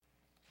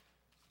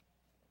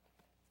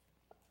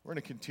We're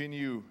going to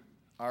continue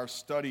our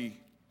study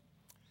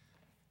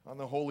on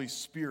the Holy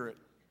Spirit,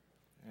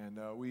 and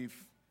we've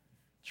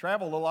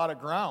traveled a lot of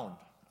ground,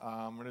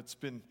 and it's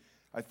been,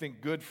 I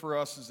think, good for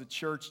us as a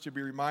church to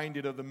be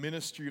reminded of the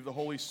ministry of the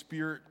Holy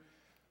Spirit,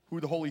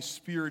 who the Holy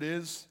Spirit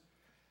is,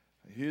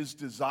 His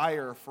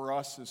desire for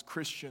us as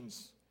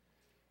Christians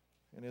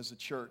and as a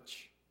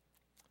church.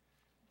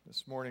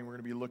 This morning we're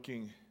going to be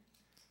looking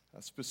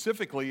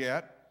specifically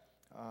at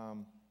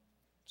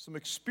some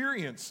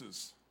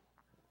experiences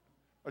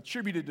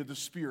attributed to the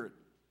Spirit.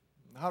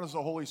 How does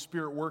the Holy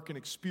Spirit work in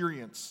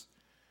experience?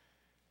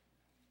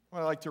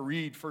 Well, I'd like to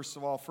read, first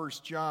of all, 1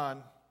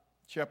 John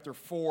chapter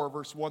 4,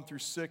 verse 1 through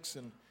 6,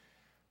 and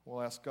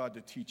we'll ask God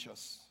to teach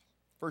us.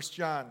 1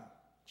 John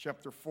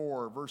chapter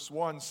 4, verse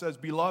 1 says,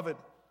 "Beloved,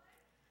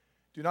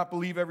 do not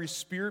believe every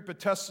spirit, but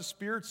test the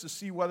spirits to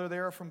see whether they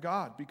are from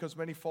God, because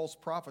many false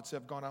prophets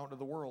have gone out into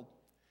the world.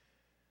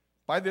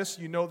 By this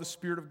you know the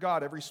Spirit of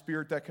God. Every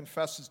spirit that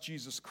confesses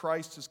Jesus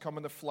Christ has come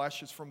in the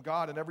flesh is from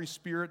God, and every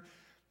spirit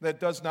that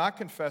does not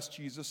confess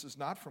Jesus is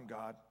not from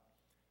God.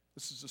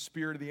 This is the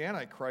spirit of the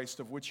Antichrist,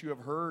 of which you have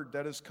heard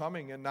that is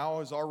coming and now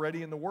is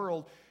already in the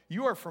world.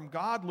 You are from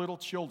God, little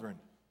children.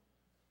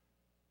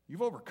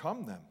 You've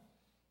overcome them,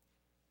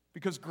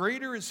 because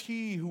greater is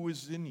He who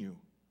is in you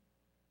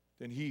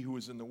than he who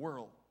is in the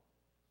world.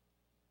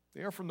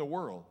 They are from the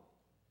world.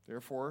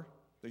 Therefore,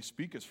 they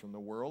speak as from the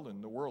world,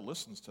 and the world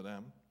listens to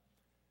them.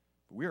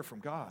 But we are from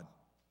God.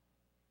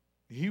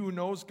 He who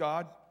knows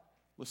God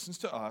listens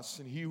to us,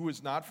 and he who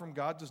is not from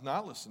God does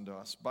not listen to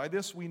us. By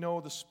this we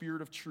know the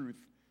spirit of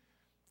truth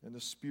and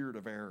the spirit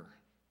of error."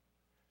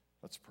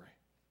 Let's pray.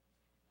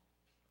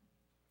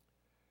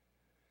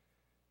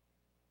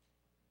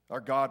 Our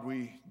God,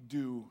 we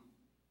do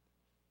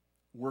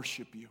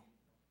worship you.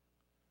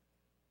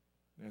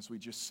 And as we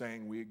just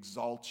sang, we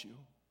exalt you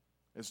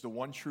as the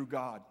one true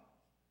God,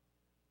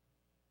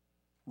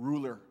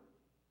 ruler,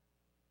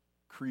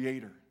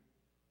 creator.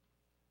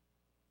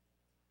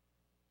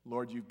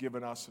 Lord, you've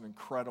given us an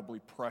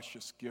incredibly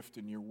precious gift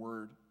in your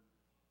word.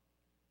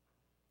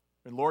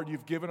 And Lord,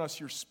 you've given us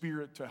your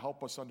Spirit to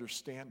help us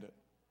understand it.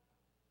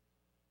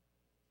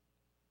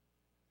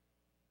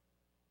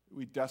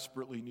 We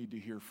desperately need to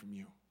hear from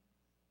you.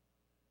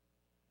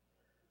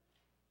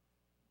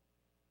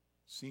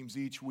 Seems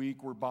each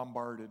week we're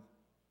bombarded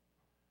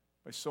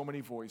by so many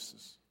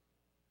voices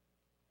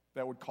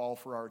that would call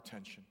for our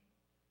attention.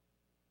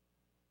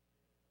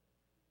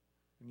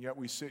 And yet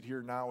we sit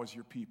here now as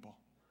your people,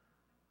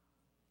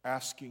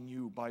 asking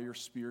you by your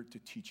Spirit to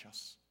teach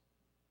us.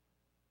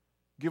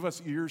 Give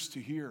us ears to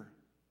hear.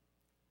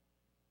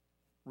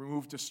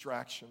 Remove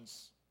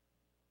distractions.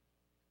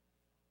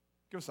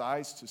 Give us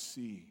eyes to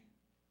see.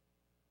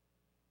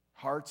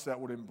 Hearts that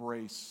would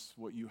embrace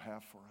what you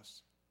have for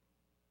us.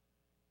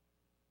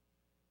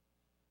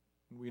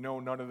 And we know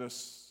none of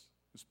this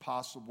is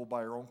possible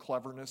by our own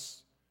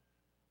cleverness,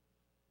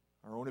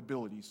 our own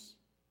abilities,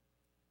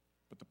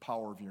 but the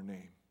power of your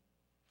name.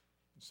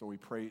 And so we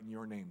pray it in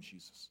your name,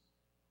 Jesus.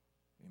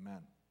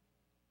 Amen.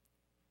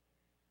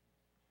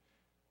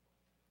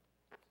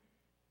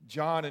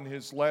 John, in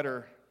his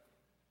letter,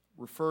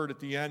 referred at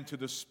the end to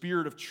the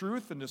spirit of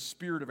truth and the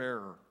spirit of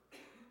error.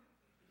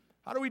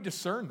 How do we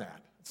discern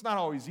that? It's not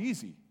always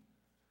easy.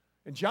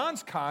 In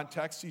John's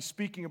context, he's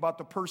speaking about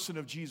the person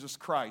of Jesus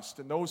Christ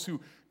and those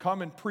who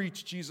come and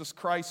preach Jesus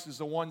Christ as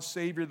the one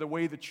Savior, the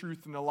way, the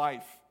truth, and the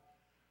life.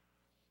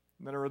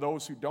 And then there are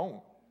those who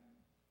don't.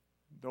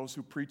 Those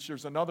who preach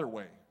there's another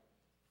way,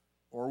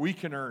 or we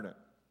can earn it.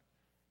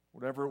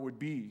 Whatever it would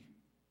be,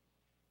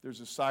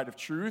 there's a side of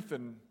truth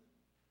and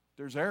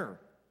there's error.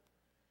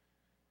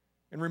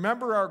 And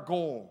remember, our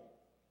goal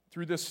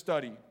through this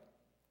study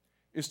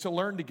is to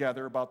learn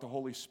together about the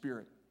Holy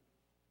Spirit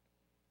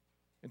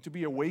and to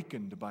be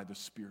awakened by the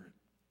Spirit.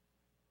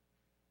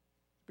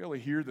 Be able to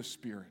hear the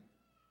Spirit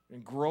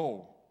and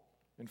grow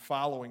in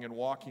following and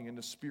walking in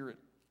the Spirit.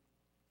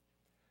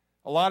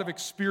 A lot of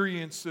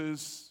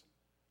experiences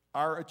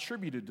are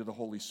attributed to the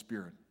Holy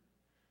Spirit.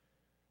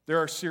 There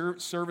are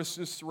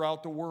services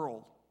throughout the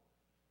world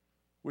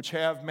which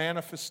have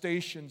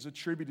manifestations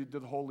attributed to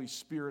the Holy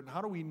Spirit. And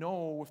how do we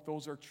know if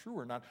those are true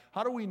or not?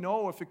 How do we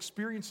know if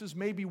experiences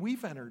maybe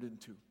we've entered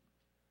into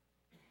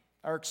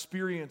are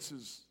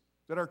experiences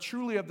that are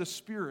truly of the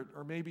Spirit,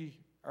 or maybe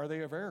are they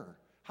of error?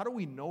 How do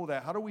we know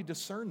that? How do we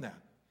discern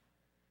that?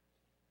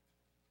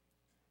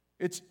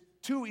 It's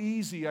too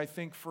easy, I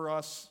think, for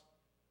us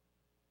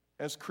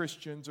as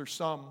Christians, or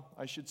some,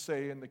 I should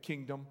say, in the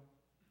kingdom,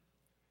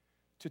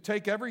 to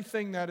take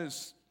everything that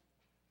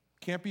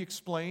can't be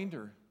explained,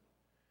 or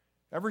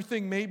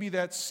everything maybe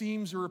that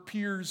seems or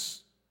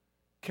appears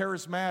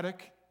charismatic,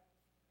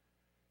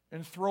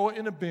 and throw it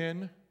in a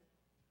bin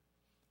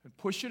and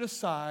push it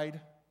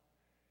aside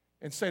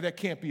and say that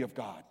can't be of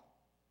God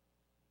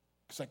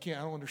because I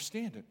don't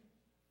understand it.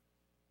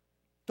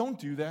 Don't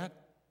do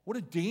that. What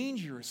a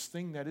dangerous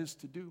thing that is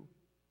to do.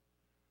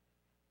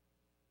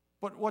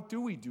 But what do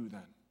we do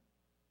then?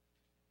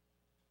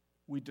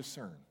 We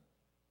discern.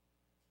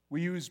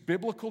 We use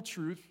biblical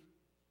truth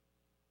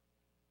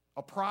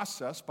a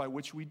process by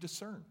which we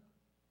discern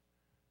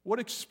what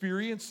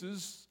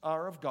experiences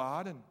are of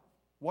God and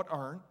what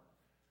aren't,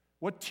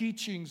 what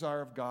teachings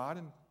are of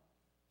God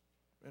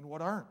and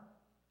what aren't.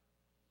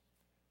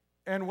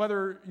 And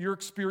whether your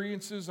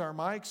experiences are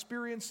my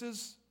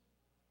experiences,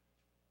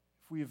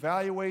 if we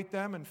evaluate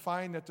them and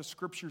find that the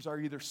Scriptures are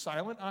either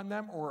silent on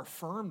them or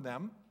affirm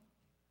them,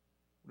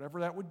 whatever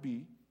that would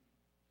be,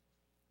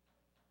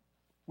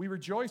 we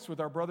rejoice with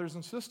our brothers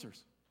and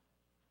sisters.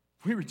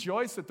 We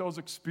rejoice that those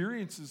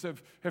experiences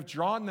have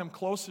drawn them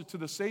closer to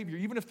the Savior,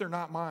 even if they're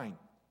not mine.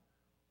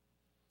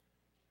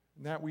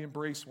 And that we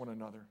embrace one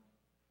another.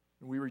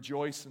 And we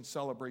rejoice and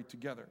celebrate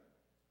together.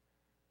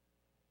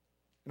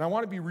 And I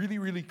want to be really,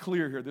 really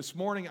clear here. This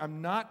morning,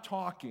 I'm not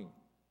talking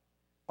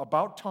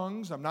about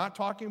tongues. I'm not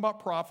talking about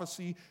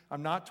prophecy.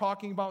 I'm not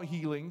talking about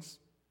healings.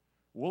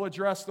 We'll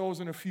address those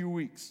in a few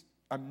weeks.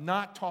 I'm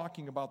not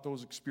talking about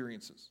those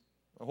experiences.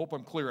 I hope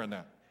I'm clear on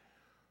that.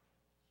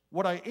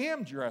 What I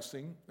am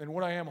addressing and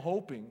what I am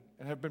hoping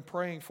and have been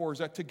praying for is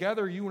that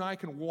together you and I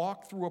can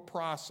walk through a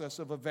process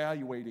of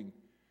evaluating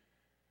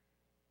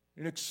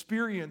an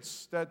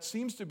experience that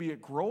seems to be a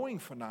growing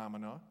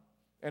phenomena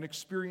and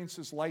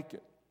experiences like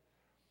it.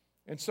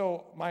 And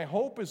so my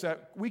hope is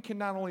that we can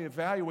not only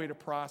evaluate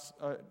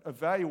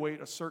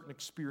a certain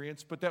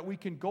experience, but that we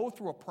can go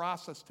through a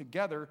process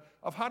together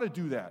of how to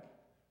do that.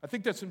 I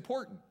think that's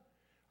important.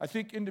 I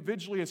think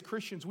individually as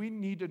Christians, we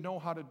need to know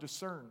how to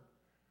discern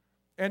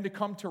and to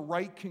come to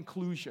right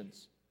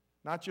conclusions,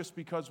 not just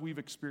because we've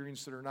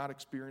experienced it or not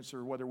experienced it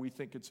or whether we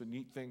think it's a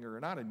neat thing or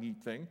not a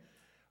neat thing,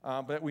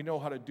 but that we know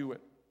how to do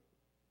it.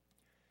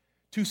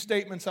 Two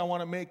statements I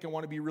want to make. I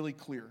want to be really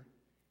clear.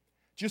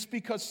 Just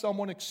because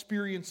someone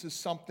experiences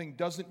something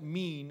doesn't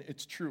mean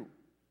it's true.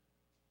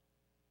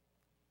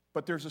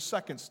 But there's a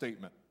second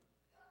statement.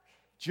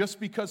 Just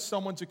because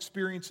someone's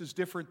experience is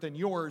different than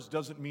yours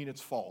doesn't mean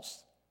it's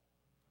false.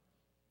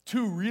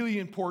 Two really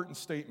important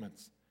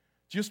statements.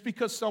 Just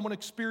because someone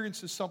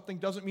experiences something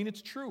doesn't mean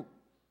it's true.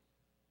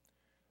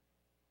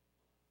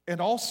 And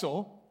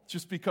also,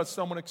 just because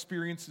someone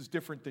experiences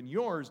different than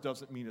yours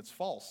doesn't mean it's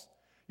false.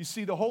 You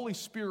see, the Holy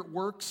Spirit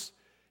works.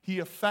 He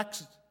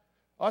affects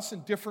us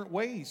in different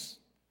ways.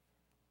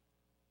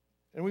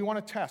 And we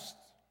want to test.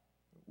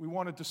 We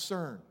want to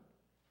discern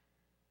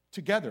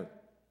together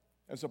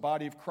as a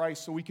body of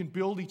Christ so we can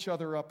build each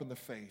other up in the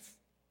faith.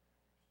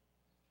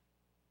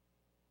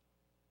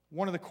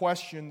 One of the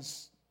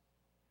questions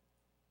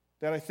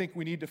that I think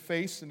we need to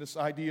face in this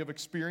idea of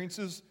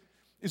experiences,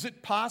 is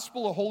it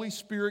possible the Holy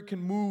Spirit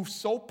can move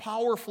so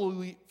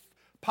powerfully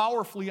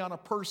on a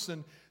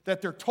person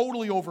that they're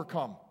totally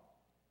overcome?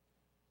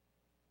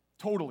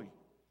 Totally.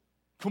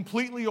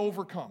 Completely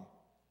overcome.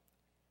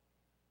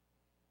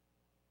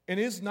 And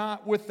is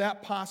not with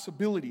that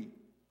possibility,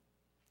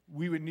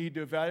 we would need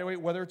to evaluate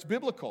whether it's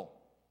biblical.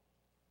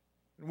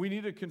 And we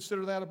need to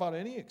consider that about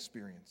any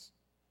experience.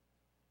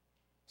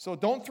 So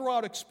don't throw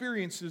out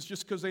experiences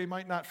just because they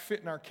might not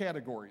fit in our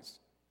categories.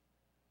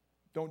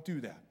 Don't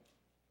do that.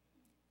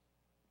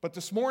 But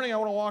this morning I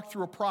want to walk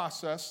through a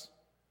process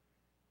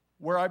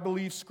where I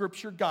believe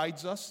Scripture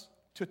guides us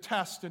to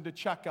test and to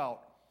check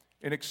out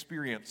an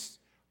experience.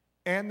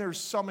 And there's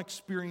some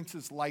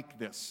experiences like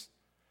this.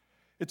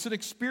 It's an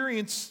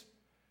experience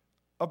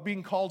of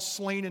being called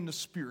slain in the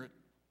Spirit.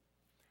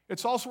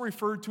 It's also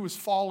referred to as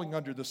falling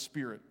under the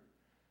Spirit,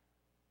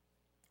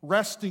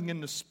 resting in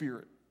the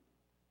Spirit.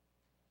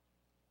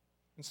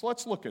 And so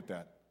let's look at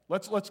that.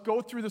 Let's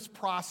go through this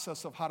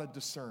process of how to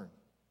discern.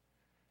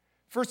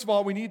 First of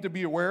all, we need to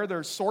be aware there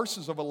are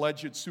sources of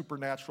alleged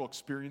supernatural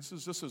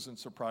experiences. This isn't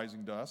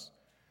surprising to us.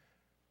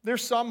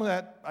 There's some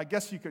that I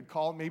guess you could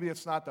call, maybe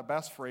it's not the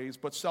best phrase,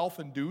 but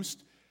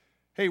self-induced.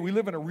 Hey, we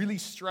live in a really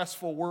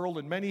stressful world,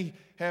 and many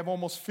have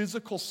almost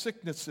physical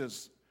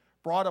sicknesses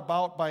brought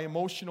about by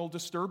emotional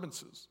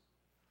disturbances.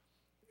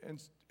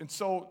 And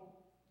so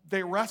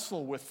they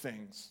wrestle with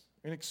things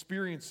and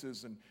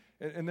experiences,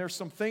 and there's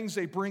some things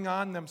they bring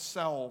on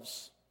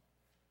themselves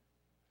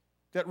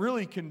that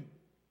really can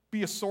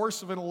be a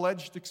source of an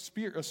alleged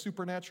a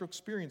supernatural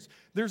experience.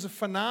 There's a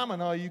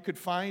phenomena you could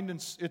find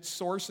its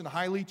source in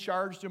highly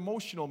charged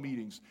emotional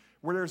meetings,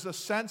 where there's a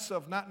sense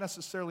of, not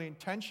necessarily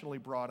intentionally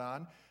brought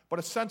on, but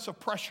a sense of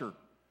pressure.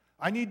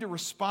 I need to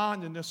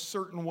respond in this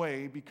certain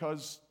way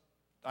because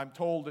I'm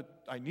told that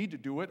I need to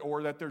do it,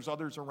 or that there's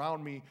others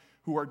around me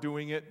who are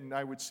doing it, and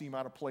I would seem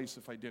out of place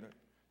if I didn't.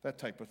 That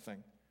type of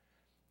thing.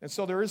 And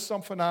so there is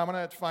some phenomena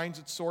that finds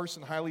its source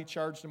in highly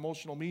charged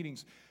emotional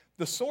meetings.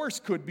 The source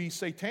could be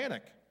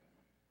satanic.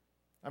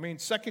 I mean,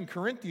 2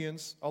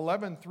 Corinthians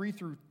 11, 3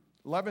 through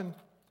 11, let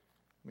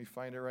me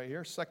find it right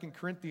here. 2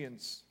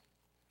 Corinthians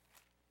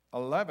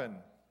 11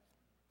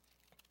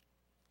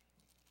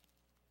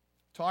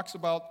 talks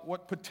about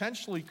what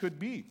potentially could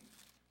be.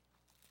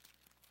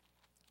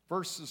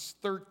 Verses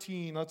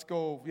 13,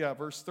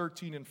 verse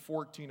 13 and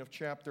 14 of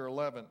chapter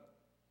 11.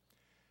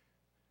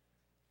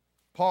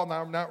 Paul,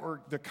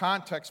 the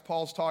context,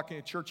 Paul's talking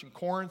to church in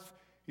Corinth.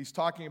 He's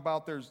talking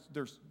about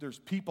there's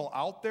people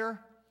out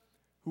there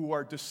who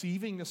are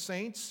deceiving the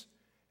saints,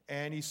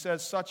 And he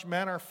says, such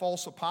men are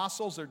false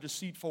apostles, they're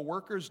deceitful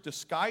workers,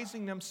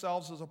 disguising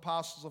themselves as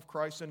apostles of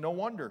Christ. And no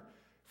wonder,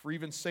 for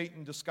even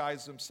Satan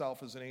disguised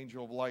himself as an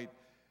angel of light.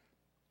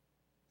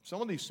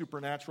 Some of these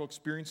supernatural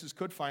experiences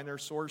could find their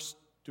source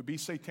to be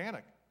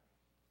satanic.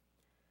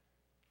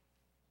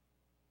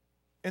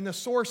 And the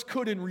source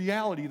could, in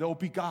reality, though,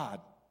 be God.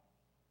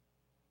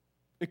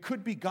 It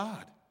could be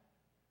God.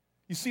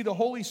 You see, the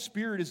Holy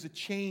Spirit is a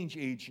change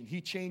agent. He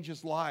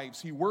changes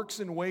lives. He works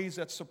in ways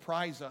that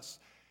surprise us.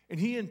 And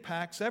He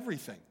impacts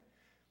everything.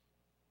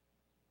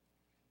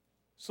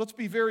 So let's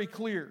be very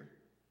clear.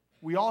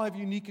 We all have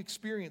unique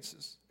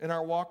experiences in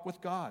our walk with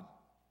God.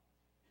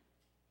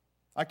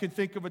 I can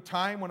think of a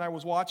time when I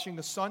was watching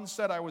the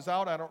sunset. I was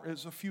out, it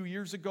was a few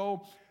years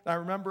ago. And I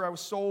remember I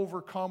was so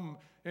overcome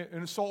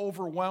and so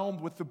overwhelmed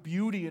with the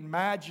beauty and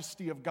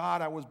majesty of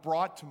God, I was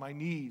brought to my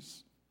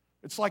knees.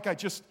 It's like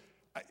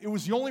it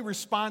was the only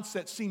response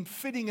that seemed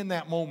fitting in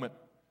that moment.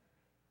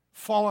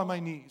 Fall on my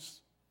knees.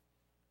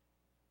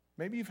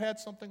 Maybe you've had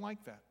something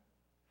like that.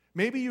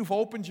 Maybe you've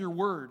opened your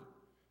Word,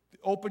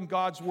 opened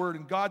God's Word,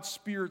 and God's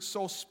Spirit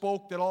so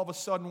spoke that all of a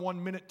sudden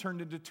 1 minute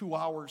turned into 2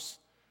 hours.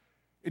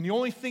 And the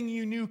only thing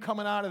you knew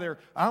coming out of there,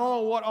 I don't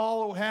know what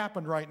all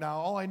happened right now.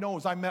 All I know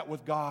is I met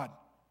with God.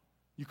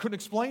 You couldn't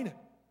explain it.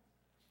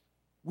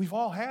 We've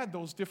all had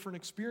those different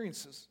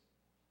experiences.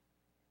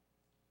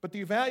 But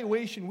the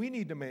evaluation we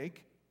need to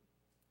make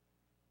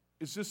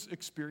is this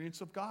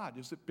experience of God.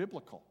 Is it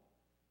biblical?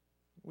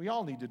 We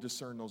all need to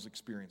discern those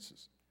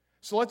experiences.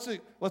 So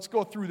let's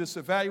go through this,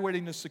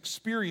 evaluating this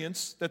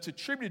experience that's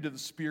attributed to the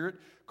Spirit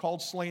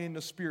called slain in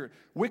the Spirit.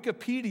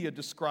 Wikipedia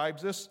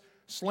describes this.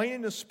 Slain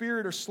in the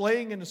Spirit or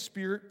slaying in the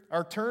Spirit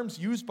are terms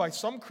used by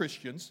some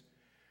Christians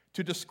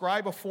to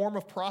describe a form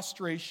of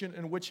prostration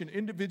in which an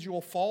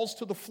individual falls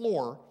to the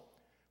floor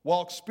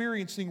while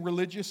experiencing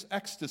religious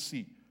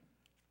ecstasy.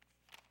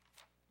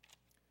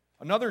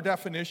 Another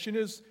definition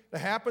is it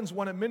happens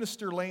when a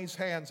minister lays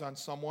hands on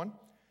someone.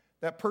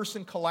 That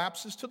person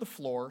collapses to the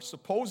floor,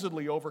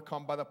 supposedly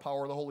overcome by the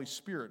power of the Holy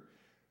Spirit.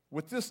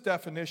 With this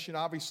definition,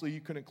 obviously, you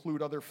can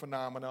include other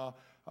phenomena,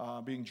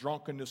 being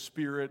drunk in the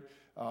Spirit,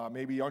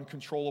 maybe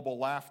uncontrollable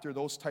laughter.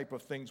 Those type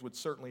of things would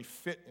certainly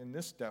fit in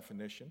this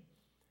definition.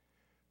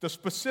 The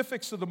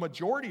specifics of the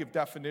majority of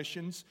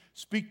definitions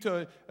speak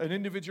to an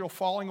individual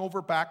falling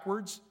over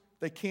backwards.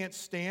 They can't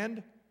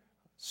stand.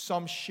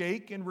 Some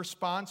shake in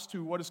response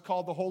to what is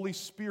called the Holy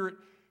Spirit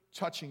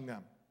touching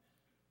them.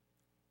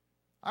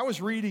 I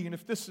was reading, and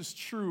if this is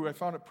true, I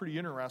found it pretty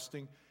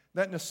interesting,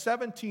 that in the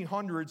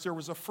 1700s there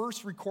was a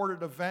first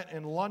recorded event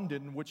in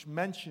London which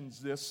mentions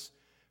this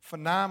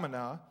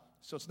phenomena.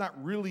 So it's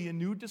not really a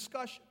new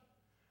discussion.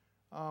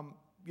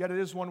 Yet it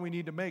is one we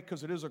need to make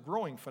because it is a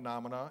growing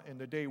phenomena in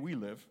the day we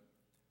live.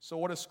 So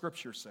what does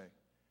Scripture say?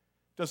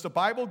 Does the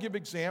Bible give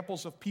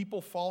examples of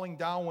people falling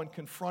down when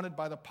confronted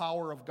by the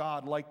power of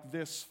God like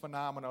this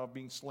phenomena of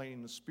being slain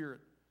in the Spirit?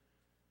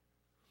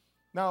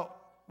 Now,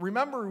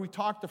 remember we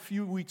talked a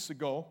few weeks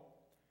ago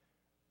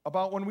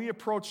about when we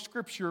approach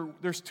Scripture,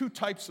 there's two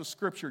types of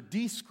Scripture.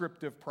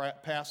 Descriptive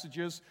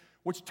passages,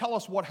 which tell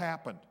us what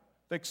happened.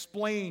 They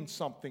explain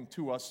something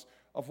to us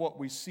of what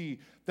we see.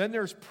 Then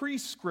there's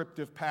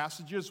prescriptive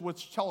passages,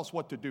 which tell us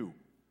what to do.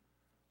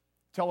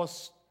 Tell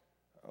us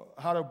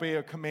how to obey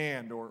a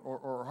command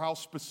or how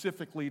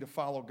specifically to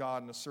follow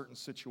God in a certain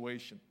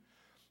situation.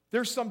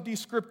 There's some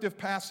descriptive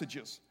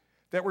passages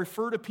that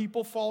refer to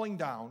people falling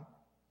down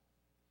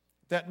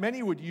that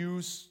many would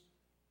use,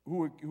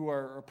 who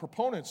are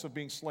proponents of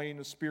being slain in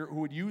the Spirit, who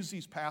would use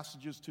these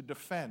passages to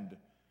defend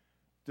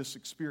this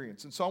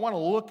experience. And so I want to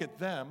look at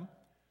them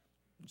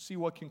and see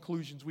what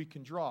conclusions we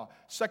can draw.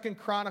 2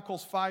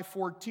 Chronicles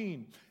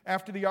 5:14.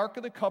 After the Ark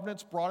of the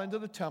Covenant's brought into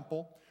the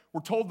temple,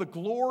 we're told the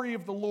glory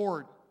of the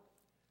Lord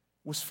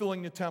was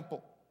filling the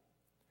temple.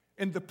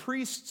 And the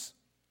priests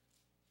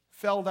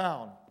fell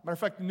down. Matter of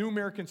fact, the New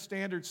American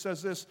Standard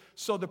says this,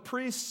 so the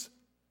priests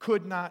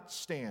could not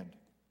stand.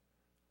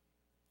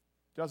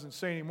 Doesn't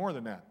say any more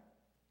than that.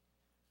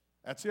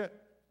 That's it.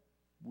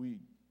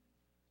 We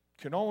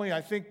can only,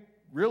 I think,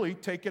 really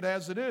take it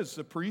as it is.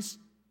 The priests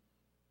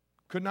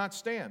could not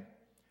stand.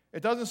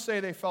 It doesn't say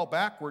they fell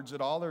backwards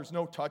at all. There's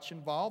no touch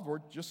involved. We're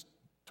just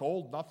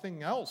told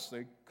nothing else.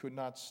 They could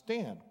not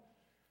stand.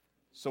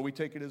 So we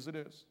take it as it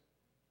is.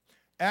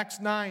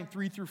 Acts 9,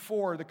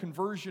 3-4, the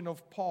conversion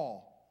of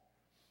Paul.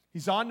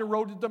 He's on the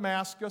road to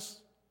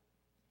Damascus,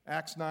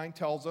 Acts 9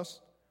 tells us.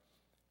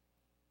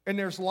 And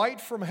there's light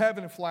from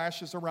heaven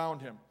flashes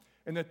around him.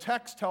 And the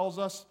text tells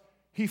us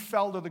he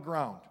fell to the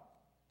ground.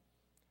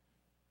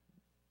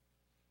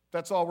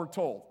 That's all we're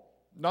told.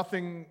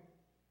 Nothing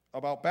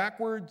about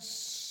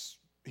backwards.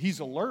 He's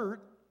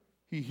alert.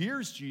 He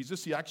hears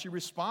Jesus. He actually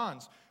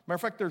responds. Matter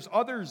of fact, there's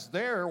others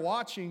there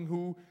watching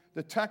who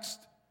the text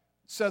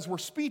says were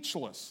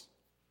speechless.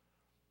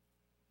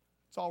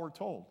 That's all we're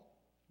told.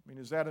 I mean,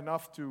 is that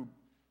enough to,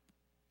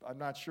 I'm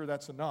not sure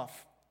that's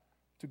enough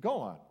to go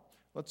on.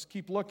 Let's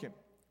keep looking.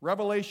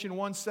 Revelation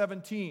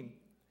 1:17.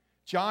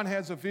 John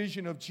has a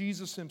vision of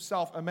Jesus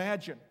himself.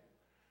 Imagine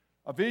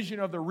a vision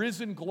of the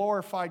risen,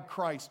 glorified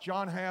Christ.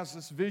 John has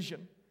this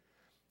vision.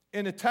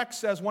 And the text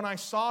says, when I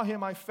saw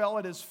him, I fell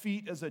at his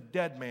feet as a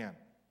dead man.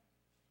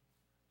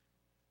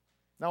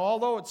 Now,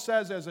 although it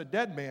says as a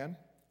dead man,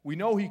 we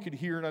know he could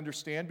hear and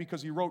understand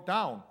because he wrote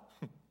down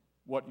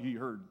what he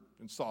heard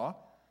and saw.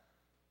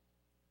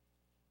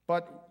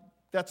 But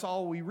that's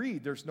all we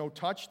read. There's no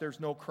touch, there's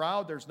no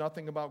crowd, there's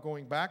nothing about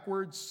going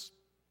backwards.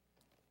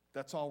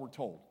 That's all we're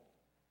told.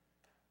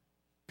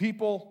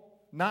 People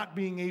not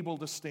being able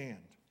to stand.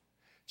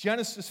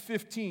 Genesis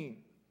 15.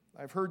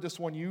 I've heard this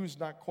one used,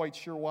 not quite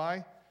sure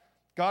why.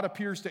 God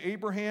appears to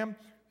Abraham.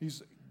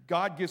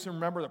 God gives him,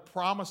 remember, the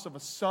promise of a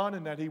son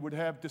and that he would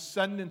have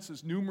descendants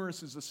as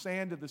numerous as the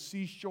sand of the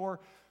seashore.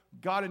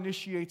 God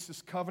initiates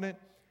this covenant,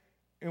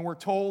 and we're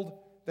told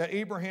that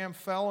Abraham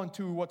fell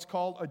into what's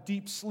called a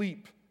deep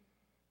sleep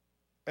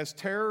as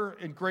terror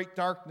and great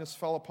darkness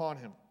fell upon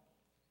him.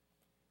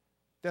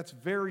 That's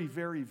very,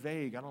 very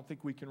vague. I don't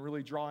think we can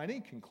really draw any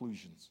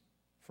conclusions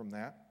from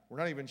that. We're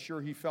not even sure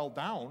he fell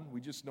down.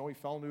 We just know he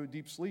fell into a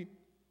deep sleep.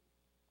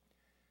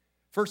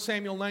 1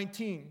 Samuel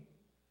 19.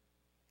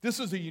 This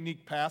is a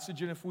unique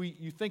passage, and if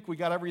you think we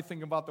got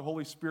everything about the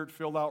Holy Spirit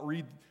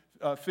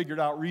figured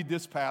out, read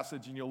this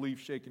passage and you'll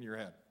leave shaking your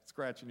head,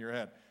 scratching your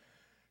head.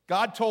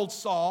 God told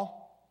Saul,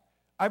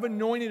 I've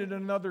anointed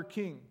another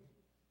king,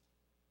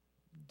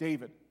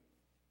 David.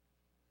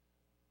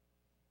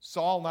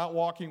 Saul, not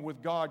walking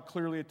with God,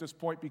 clearly at this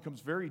point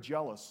becomes very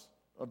jealous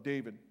of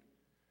David.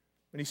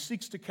 And he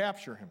seeks to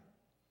capture him.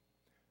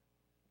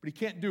 But he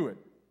can't do it.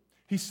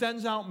 He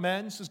sends out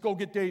men, says, go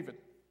get David.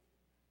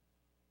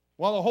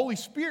 Well, the Holy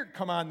Spirit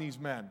come on these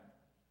men.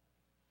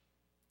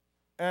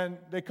 And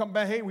they come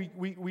back, hey,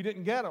 we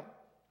didn't get him.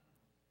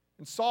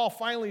 And Saul,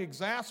 finally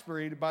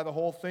exasperated by the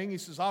whole thing, he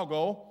says, I'll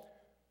go.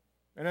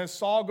 And as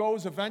Saul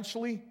goes,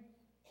 eventually,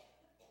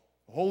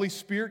 the Holy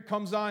Spirit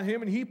comes on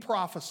him and he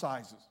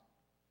prophesies.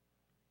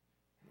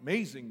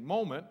 Amazing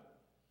moment.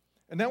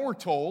 And then we're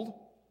told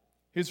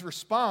his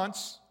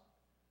response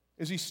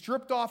is he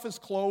stripped off his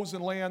clothes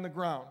and lay on the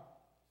ground.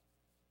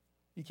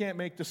 You can't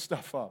make this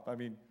stuff up. I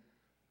mean,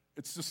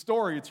 it's the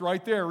story. It's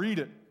right there. Read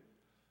it.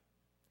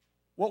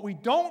 What we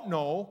don't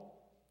know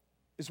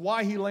is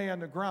why he lay on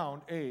the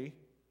ground, A.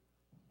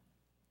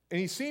 And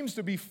he seems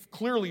to be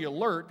clearly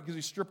alert because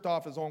he stripped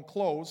off his own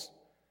clothes.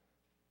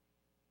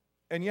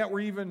 And yet we're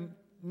even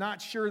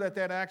not sure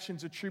that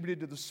action's attributed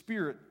to the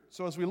Spirit.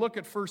 So as we look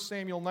at 1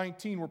 Samuel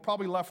 19, we're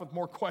probably left with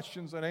more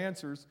questions than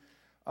answers.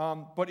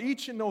 But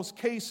each in those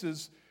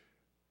cases,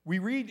 we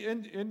read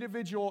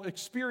individual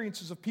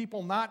experiences of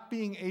people not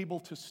being able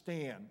to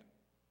stand.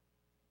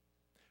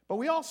 But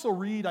we also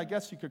read, I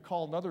guess you could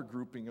call another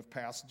grouping of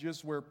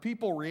passages, where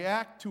people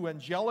react to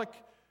angelic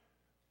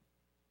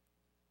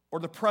or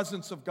the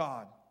presence of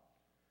God.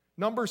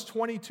 Numbers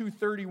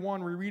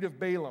 22:31, we read of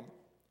Balaam.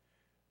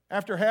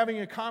 After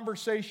having a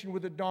conversation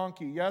with a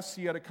donkey, yes,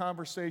 he had a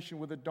conversation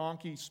with a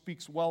donkey,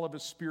 speaks well of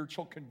his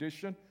spiritual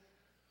condition.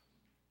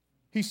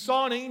 He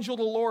saw an angel of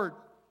the Lord.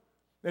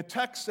 The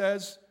text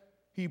says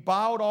he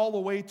bowed all the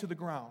way to the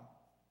ground.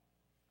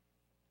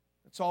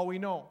 That's all we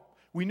know.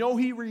 We know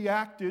he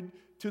reacted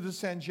to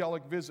this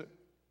angelic visit.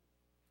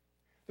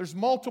 There's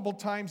multiple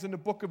times in the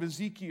book of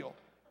Ezekiel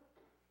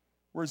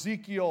where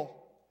Ezekiel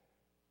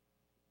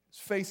is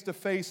face to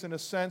face, in a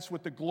sense,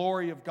 with the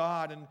glory of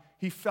God, and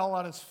he fell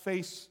on his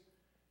face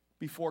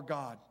before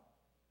God.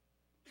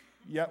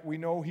 Yet we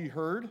know he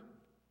heard,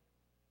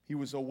 he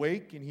was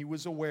awake, and he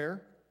was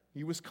aware.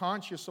 He was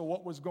conscious of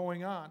what was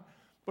going on.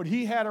 But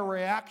he had a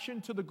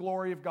reaction to the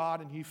glory of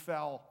God, and he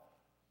fell.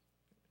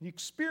 He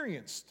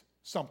experienced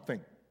something.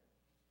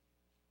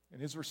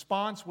 And his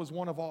response was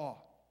one of awe.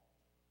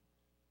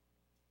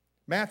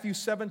 Matthew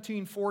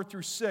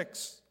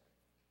 17:4-6.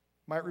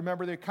 You might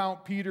remember the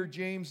account, Peter,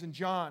 James, and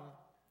John.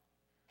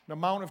 The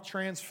Mount of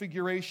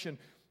Transfiguration.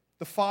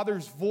 The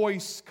Father's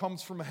voice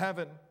comes from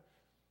heaven.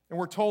 And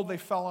we're told they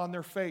fell on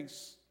their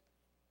face.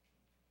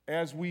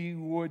 As we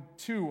would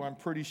too, I'm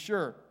pretty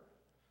sure.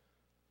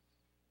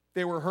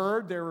 They were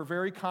heard, they were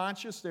very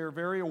conscious, they were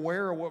very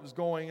aware of what was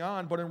going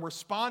on, but in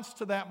response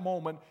to that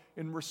moment,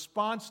 in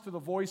response to the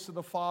voice of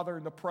the Father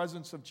in the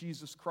presence of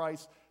Jesus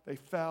Christ, they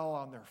fell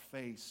on their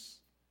face.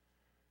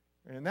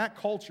 And in that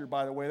culture,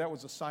 by the way, that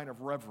was a sign of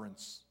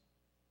reverence,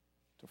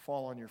 to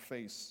fall on your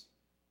face.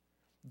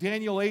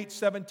 Daniel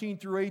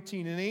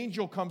 8:17-18, an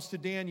angel comes to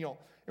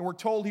Daniel, and we're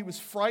told he was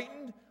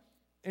frightened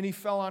and he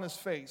fell on his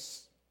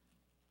face.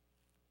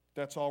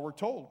 That's all we're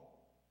told.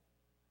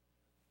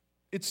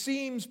 It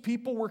seems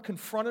people were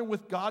confronted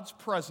with God's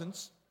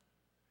presence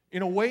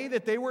in a way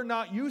that they were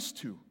not used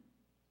to.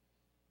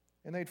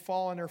 And they'd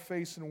fall on their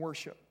face in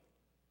worship.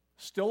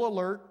 Still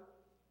alert,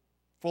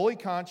 fully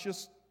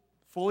conscious,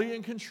 fully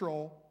in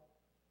control.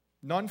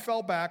 None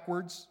fell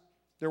backwards.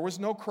 There was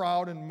no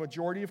crowd in the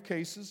majority of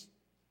cases.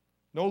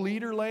 No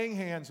leader laying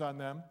hands on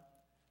them.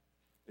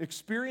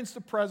 Experienced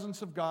the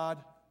presence of God.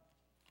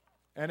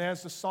 And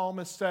as the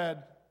psalmist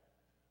said,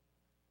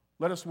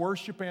 let us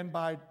worship and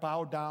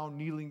bow down,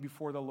 kneeling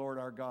before the Lord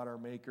our God, our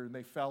Maker. And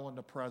they fell in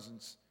the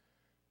presence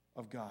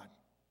of God.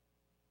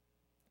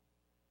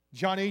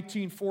 John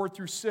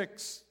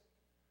 18:4-6.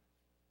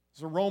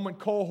 There's a Roman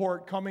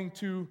cohort coming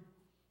to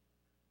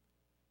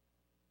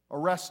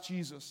arrest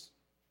Jesus.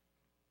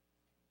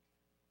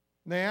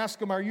 And they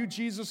ask him, "Are you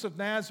Jesus of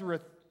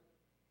Nazareth?"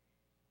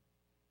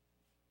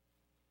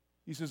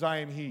 He says, "I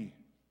am he."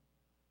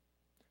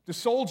 The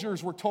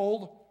soldiers, were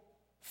told,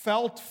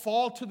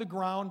 fall to the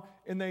ground,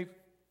 and they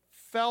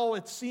fell,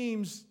 it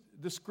seems,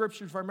 the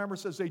scripture, if I remember,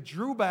 says they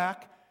drew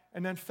back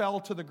and then fell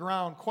to the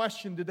ground.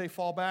 Question, did they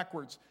fall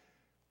backwards?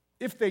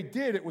 If they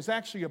did, it was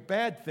actually a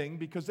bad thing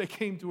because they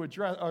came to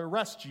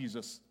arrest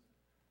Jesus,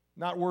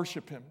 not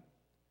worship him.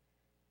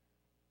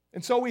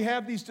 And so we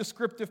have these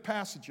descriptive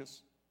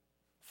passages.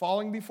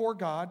 Falling before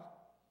God.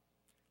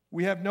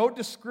 We have no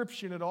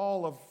description at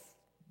all of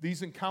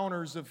these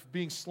encounters of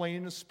being slain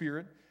in the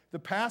Spirit. The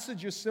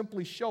passages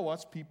simply show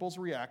us people's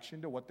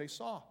reaction to what they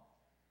saw.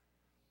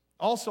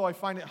 Also, I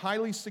find it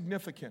highly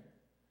significant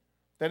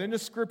that in the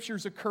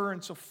Scripture's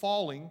occurrence of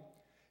falling,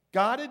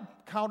 God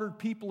encountered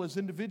people as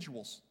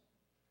individuals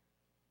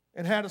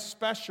and had a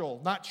special,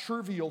 not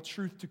trivial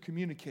truth to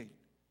communicate.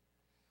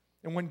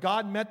 And when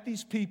God met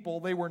these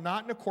people, they were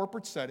not in a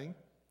corporate setting,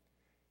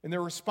 and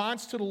their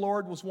response to the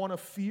Lord was one of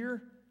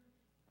fear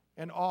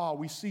and awe.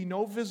 We see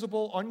no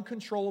visible,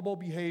 uncontrollable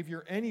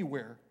behavior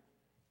anywhere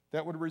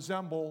that would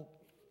resemble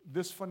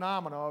this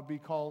phenomena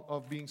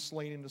of being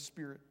slain in the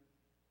Spirit.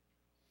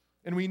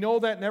 And we know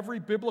that in every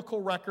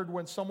biblical record,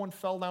 when someone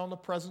fell down in the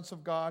presence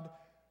of God,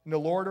 and the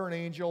Lord or an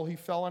angel, he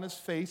fell on his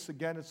face.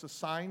 Again, it's a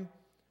sign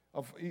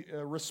of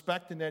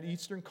respect in that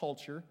Eastern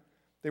culture.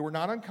 They were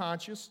not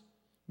unconscious.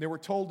 They were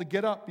told to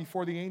get up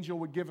before the angel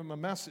would give him a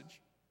message.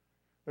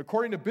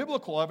 According to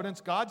biblical evidence,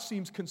 God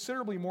seems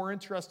considerably more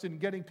interested in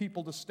getting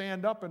people to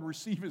stand up and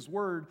receive his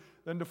word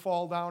than to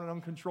fall down in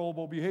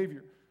uncontrollable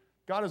behavior.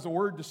 God has a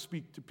word to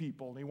speak to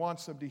people, and he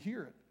wants them to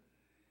hear it.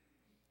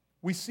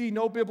 We see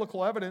no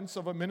biblical evidence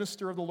of a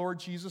minister of the Lord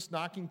Jesus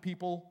knocking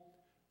people,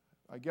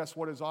 I guess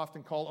what is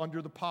often called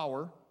under the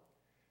power.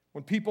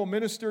 When Peter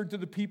ministered to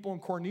the people in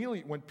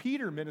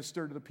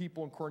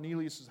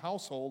Cornelius'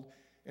 household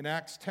in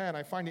Acts 10,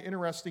 I find it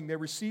interesting. They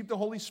received the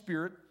Holy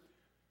Spirit,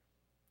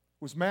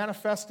 was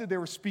manifested, they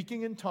were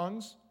speaking in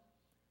tongues,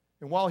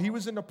 and while he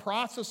was in the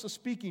process of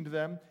speaking to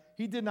them,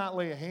 he did not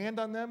lay a hand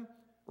on them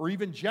or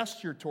even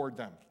gesture toward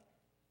them.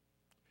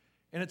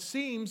 And it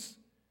seems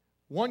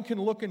one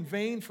can look in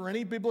vain for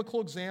any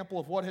biblical example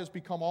of what has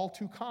become all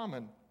too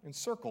common in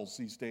circles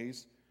these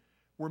days,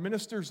 where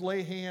ministers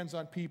lay hands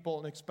on people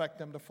and expect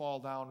them to fall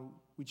down.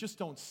 We just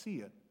don't see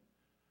it.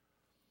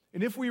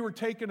 And if we were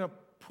taking a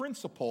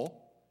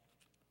principle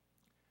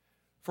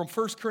from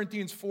 1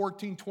 Corinthians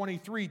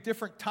 14:23,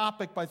 different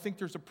topic, but I think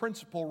there's a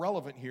principle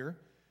relevant here.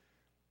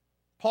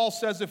 Paul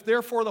says, "If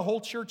therefore the whole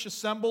church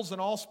assembles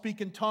and all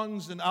speak in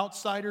tongues and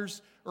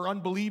outsiders or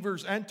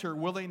unbelievers enter,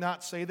 will they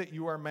not say that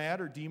you are mad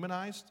or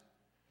demonized?"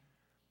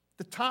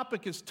 The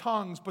topic is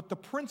tongues, but the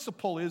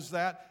principle is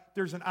that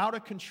there's an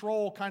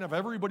out-of-control kind of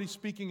everybody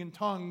speaking in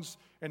tongues,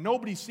 and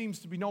nobody seems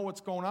to know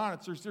what's going on.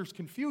 There's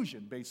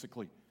confusion,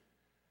 basically.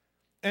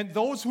 And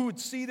those who would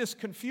see this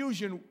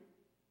confusion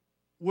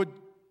would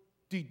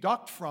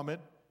deduct from it,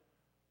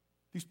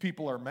 these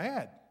people are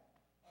mad.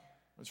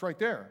 It's right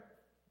there.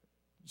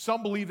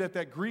 Some believe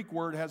that Greek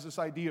word has this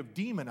idea of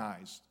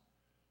demonized.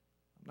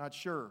 I'm not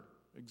sure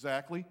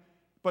exactly,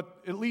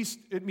 but at least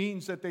it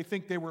means that they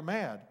think they were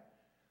mad.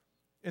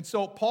 And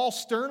so Paul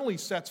sternly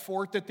sets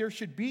forth that there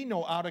should be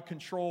no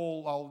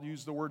out-of-control, I'll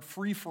use the word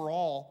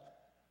free-for-all,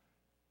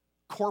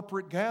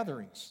 corporate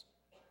gatherings.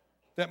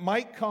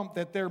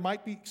 That there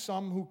might be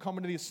some who come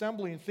into the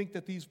assembly and think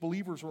that these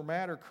believers were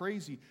mad or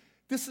crazy.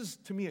 This is,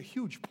 to me, a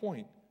huge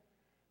point.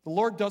 The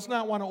Lord does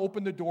not want to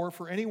open the door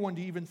for anyone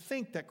to even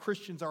think that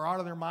Christians are out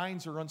of their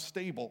minds or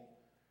unstable.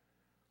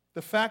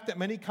 The fact that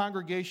many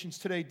congregations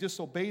today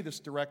disobey this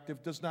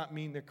directive does not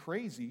mean they're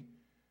crazy,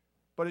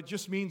 but it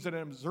just means that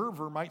an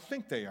observer might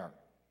think they are.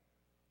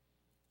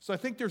 So I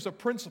think there's a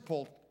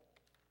principle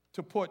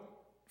to put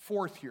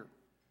forth here.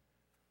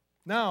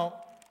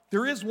 Now,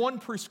 there is one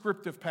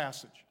prescriptive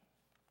passage.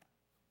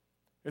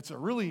 It's a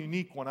really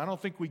unique one. I don't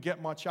think we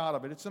get much out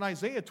of it. It's in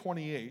Isaiah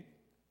 28.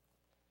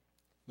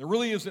 There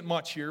really isn't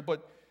much here,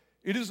 but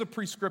it is a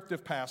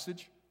prescriptive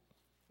passage.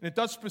 And it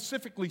does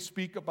specifically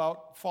speak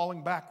about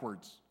falling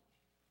backwards,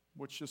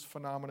 which this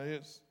phenomena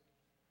is.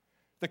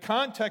 The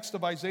context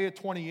of Isaiah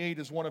 28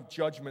 is one of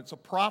judgment. It's a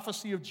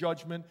prophecy of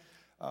judgment,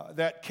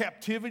 that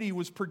captivity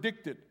was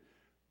predicted,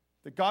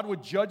 that God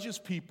would judge his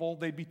people,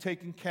 they'd be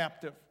taken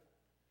captive.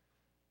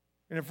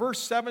 And in verse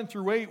 7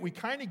 through 8, we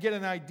kind of get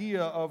an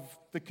idea of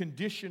the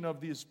condition of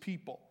these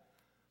people.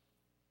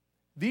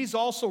 These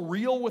also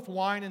reel with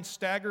wine and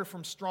stagger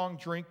from strong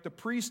drink, the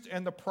priest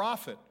and the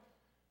prophet.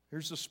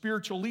 Here's the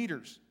spiritual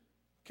leaders,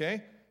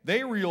 okay?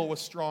 They reel with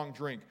strong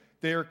drink.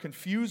 They are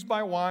confused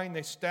by wine.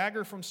 They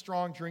stagger from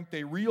strong drink.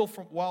 They reel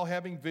while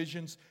having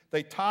visions.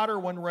 They totter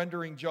when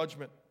rendering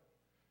judgment.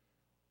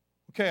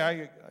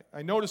 Okay,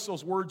 I notice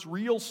those words: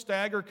 reel,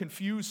 stagger,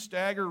 confuse,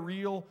 stagger,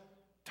 reel,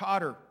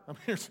 totter.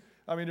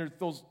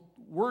 Those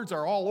words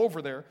are all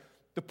over there.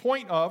 The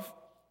point of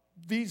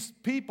these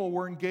people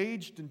were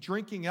engaged in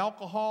drinking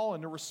alcohol,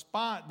 and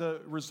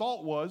the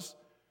result was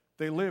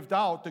they lived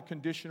out the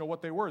condition of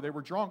what they were. They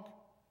were drunk,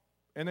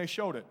 and they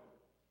showed it.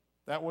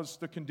 That was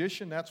the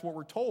condition. That's what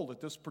we're told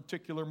at this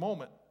particular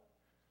moment.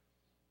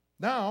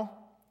 Now,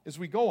 as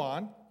we go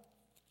on,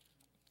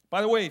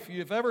 by the way, if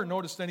you've ever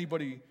noticed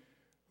anybody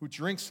who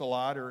drinks a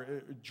lot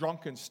or a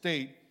drunken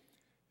state,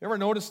 you ever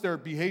notice their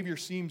behavior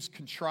seems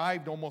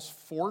contrived, almost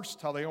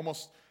forced, how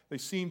they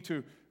seem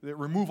to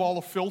remove all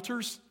the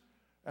filters,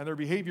 and their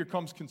behavior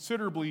comes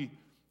considerably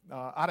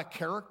out of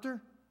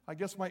character, I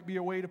guess might be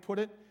a way to put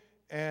it.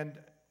 And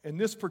in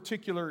this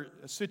particular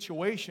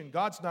situation,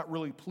 God's not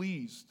really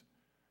pleased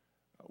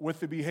with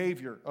the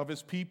behavior of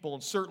his people,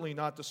 and certainly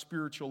not the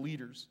spiritual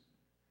leaders.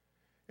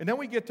 And then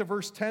we get to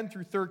verse 10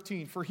 through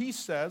 13. For he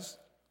says,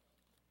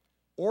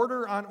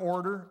 order on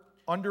order,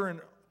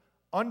 order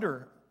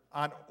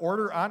on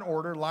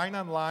order, line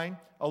on line,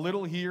 a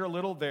little here, a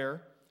little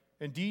there.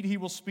 Indeed, he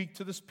will speak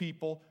to this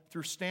people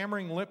through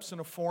stammering lips in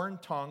a foreign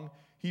tongue.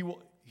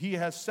 He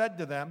has said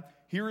to them,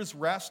 here is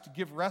rest,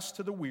 give rest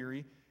to the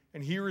weary,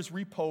 and here is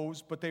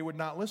repose, but they would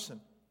not listen.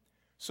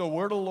 So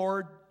word of the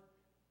Lord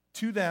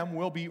to them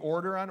will be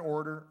order on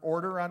order,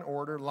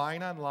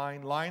 line on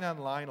line,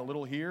 a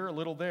little here, a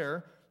little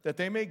there, that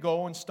they may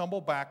go and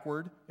stumble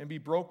backward and be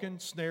broken,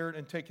 snared,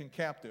 and taken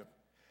captive.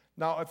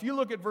 Now, if you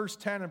look at verse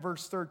 10 and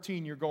verse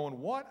 13, you're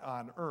going, what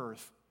on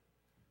earth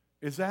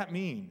does that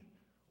mean?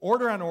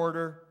 Order on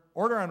order,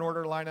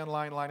 line on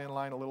line,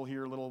 a little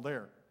here, a little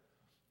there.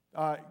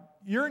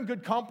 You're in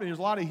good company. There's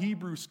a lot of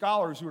Hebrew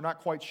scholars who are not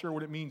quite sure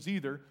what it means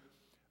either.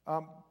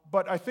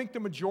 But I think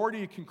the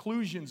majority of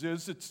conclusions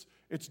is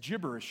it's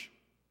gibberish.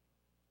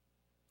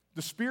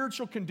 The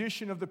spiritual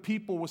condition of the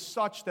people was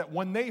such that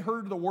when they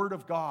heard the word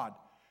of God,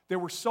 they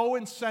were so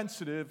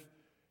insensitive,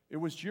 it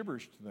was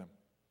gibberish to them.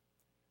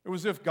 It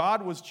was as if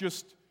God was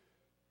just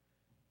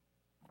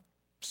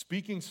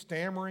speaking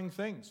stammering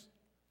things.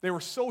 They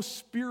were so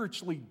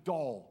spiritually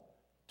dull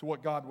to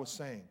what God was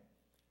saying.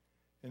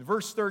 In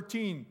verse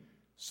 13,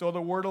 so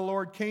the word of the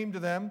Lord came to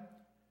them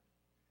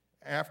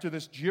after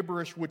this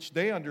gibberish, which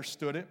they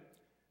understood it,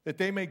 that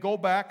they may go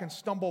back and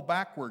stumble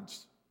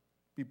backwards,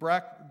 be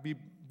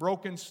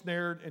broken,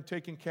 snared, and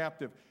taken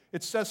captive.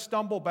 It says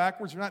stumble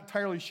backwards. We're not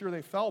entirely sure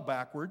they fell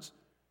backwards.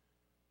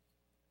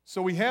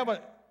 So we have an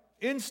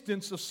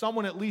instance of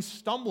someone at least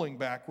stumbling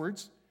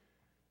backwards,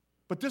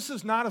 but this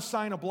is not a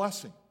sign of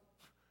blessing.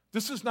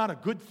 This is not a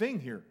good thing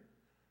here.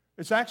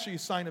 It's actually a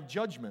sign of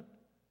judgment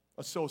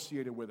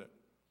associated with it.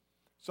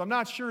 So I'm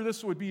not sure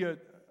this would be a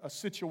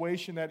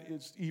situation that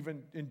is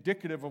even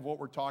indicative of what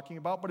we're talking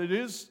about, but it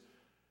is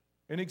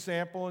an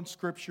example in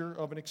Scripture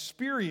of an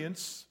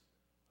experience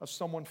of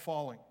someone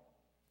falling.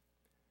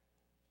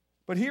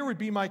 But here would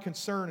be my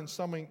concern in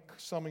summing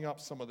up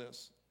some of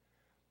this.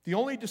 The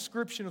only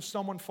description of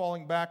someone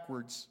falling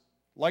backwards,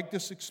 like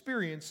this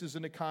experience, is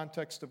in the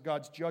context of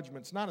God's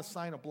judgment. It's not a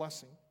sign of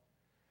blessing.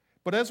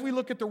 But as we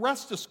look at the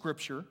rest of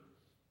Scripture,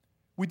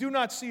 we do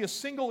not see a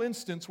single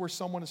instance where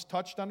someone is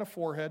touched on the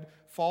forehead,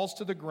 falls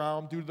to the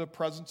ground due to the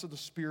presence of the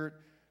Spirit.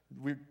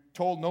 We're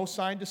told no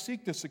sign to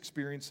seek this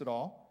experience at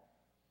all.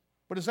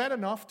 But is that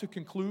enough to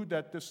conclude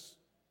that this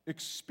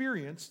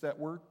experience that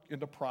we're in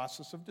the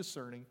process of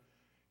discerning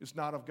is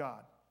not of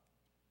God?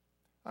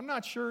 I'm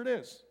not sure it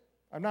is.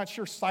 I'm not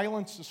sure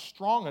silence is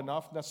strong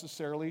enough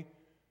necessarily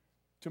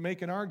to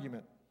make an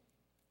argument.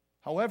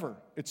 However,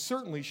 it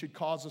certainly should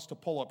cause us to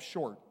pull up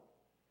short.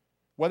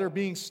 Whether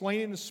being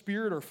slain in the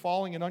Spirit or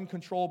falling in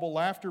uncontrollable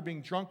laughter,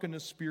 being drunk in the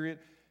Spirit,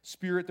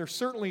 there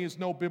certainly is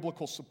no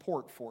biblical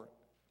support for it.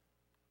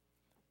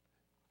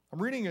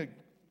 I'm reading an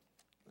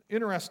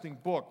interesting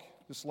book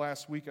this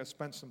last week. I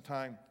spent some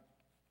time.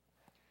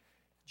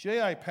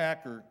 J.I.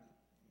 Packer,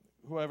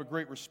 who I have a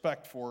great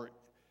respect for,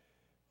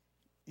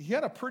 he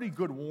had a pretty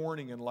good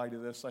warning in light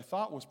of this. I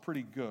thought was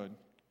pretty good.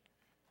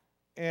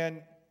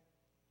 And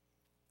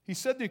he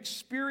said the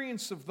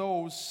experience of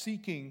those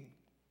seeking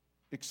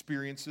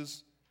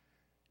experiences,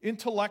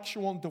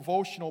 intellectual and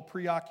devotional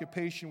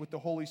preoccupation with the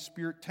Holy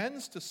Spirit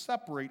tends to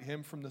separate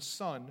him from the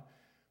Son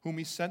whom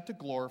he sent to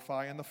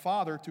glorify and the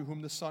Father to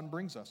whom the Son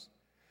brings us.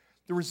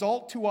 The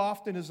result too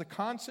often is a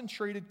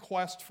concentrated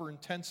quest for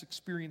intense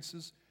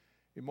experiences,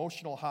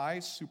 emotional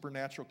highs,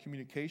 supernatural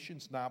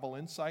communications, novel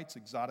insights,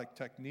 exotic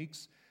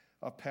techniques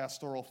of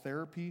pastoral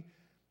therapy,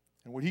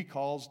 and what he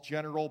calls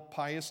general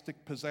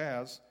pietistic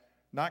pizzazz,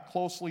 not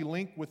closely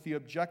linked with the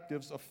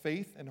objectives of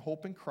faith and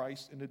hope in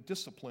Christ and the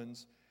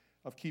disciplines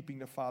of keeping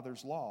the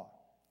Father's law.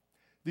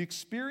 The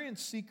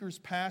experienced seeker's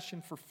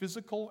passion for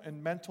physical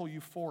and mental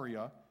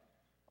euphoria,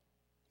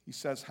 he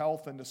says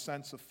health in the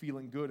sense of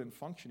feeling good and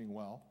functioning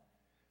well,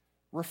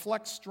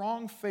 reflects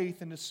strong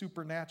faith in the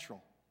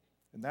supernatural,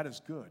 and that is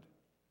good,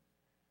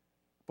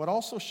 but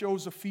also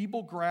shows a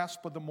feeble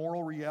grasp of the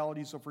moral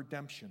realities of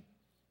redemption,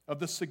 of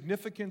the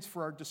significance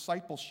for our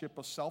discipleship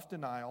of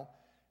self-denial,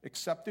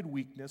 accepted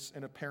weakness,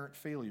 and apparent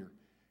failure,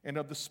 and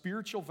of the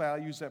spiritual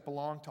values that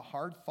belong to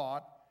hard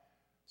thought,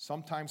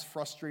 sometimes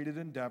frustrated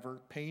endeavor,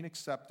 pain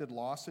accepted,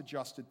 loss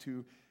adjusted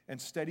to, and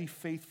steady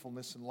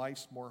faithfulness in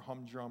life's more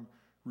humdrum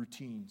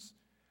routines.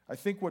 I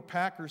think what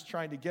Packer's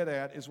trying to get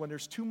at is when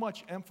there's too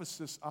much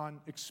emphasis on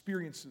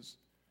experiences,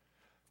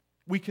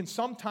 we can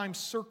sometimes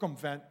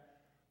circumvent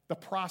the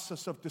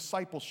process of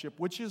discipleship,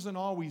 which isn't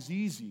always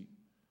easy.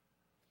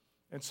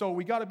 And so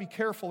we got to be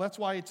careful. That's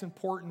why it's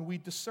important we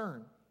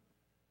discern.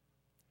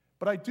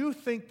 But I do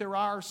think there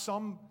are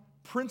some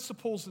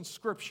principles in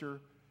Scripture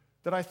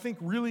that I think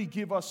really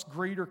give us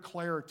greater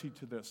clarity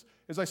to this.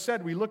 As I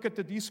said, we look at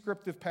the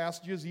descriptive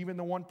passages, even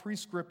the one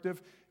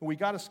prescriptive, and we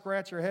got to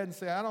scratch our head and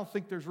say, I don't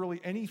think there's really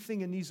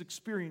anything in these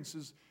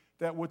experiences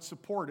that would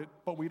support it.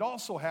 But we'd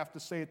also have to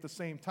say at the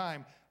same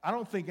time, I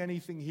don't think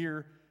anything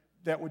here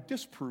that would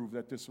disprove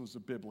that this was a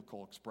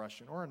biblical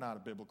expression or not a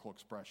biblical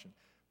expression.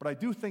 But I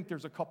do think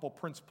there's a couple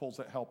principles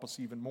that help us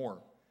even more.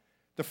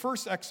 The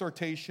first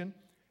exhortation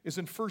is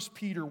in 1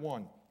 Peter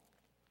 1,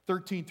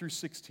 13 through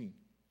 16.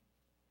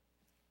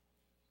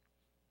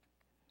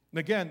 And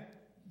again,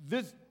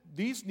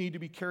 these need to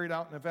be carried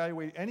out and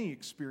evaluate any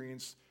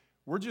experience.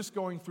 We're just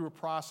going through a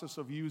process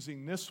of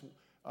using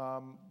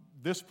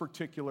this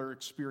particular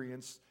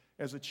experience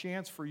as a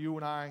chance for you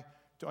and I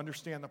to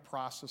understand the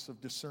process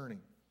of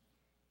discerning.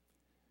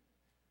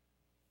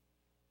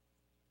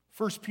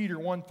 1 Peter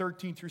 1,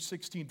 13 through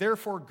 16.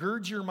 Therefore,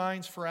 gird your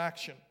minds for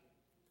action.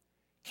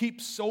 Keep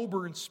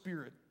sober in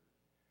spirit.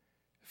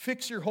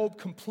 Fix your hope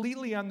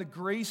completely on the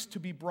grace to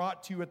be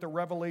brought to you at the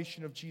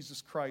revelation of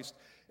Jesus Christ.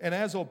 And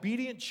as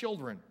obedient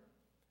children,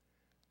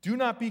 do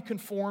not be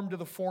conformed to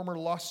the former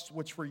lusts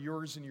which were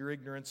yours in your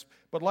ignorance,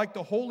 but like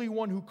the Holy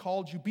One who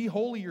called you, be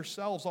holy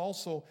yourselves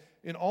also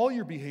in all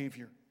your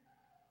behavior,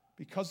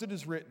 because it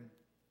is written,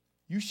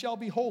 you shall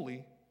be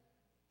holy,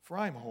 for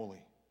I am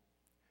holy.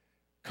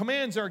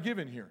 Commands are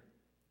given here.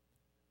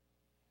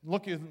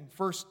 Look in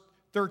verse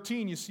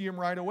 13, you see them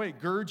right away.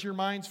 Gird your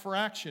minds for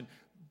action.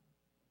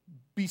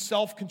 Be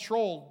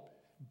self-controlled.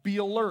 Be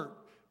alert.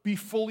 Be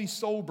fully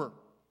sober.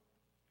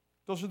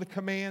 Those are the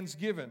commands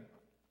given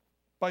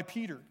by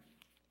Peter.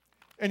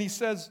 And he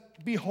says,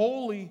 be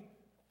holy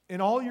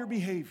in all your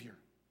behavior.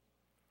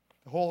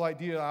 The whole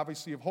idea,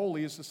 obviously, of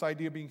holy is this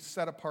idea of being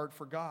set apart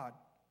for God.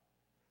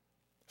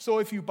 So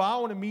if you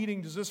bow in a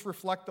meeting, does this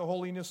reflect the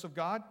holiness of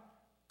God?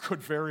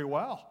 Could very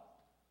well.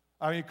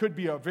 I mean, it could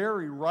be a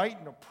very right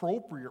and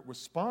appropriate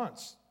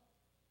response.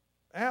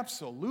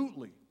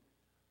 Absolutely.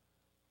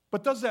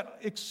 But does that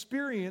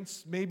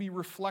experience maybe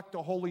reflect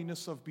the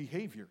holiness of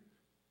behavior?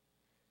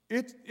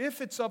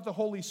 If it's of the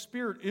Holy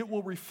Spirit, it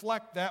will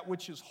reflect that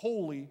which is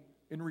holy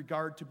in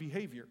regard to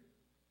behavior.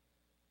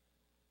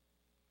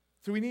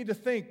 So we need to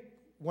think,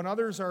 when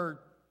others are,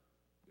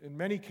 in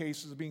many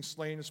cases, being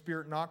slain, the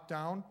spirit knocked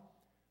down,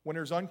 when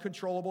there's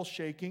uncontrollable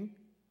shaking,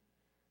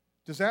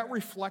 does that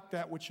reflect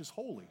that which is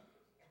holy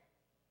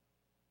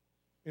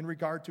in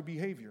regard to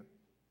behavior?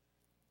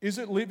 Is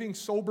it living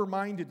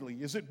sober-mindedly?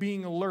 Is it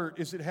being alert?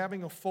 Is it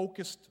having a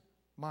focused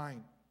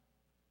mind?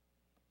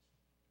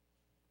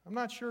 I'm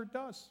not sure it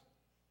does.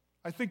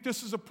 I think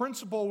this is a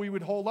principle we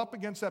would hold up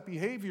against that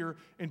behavior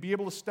and be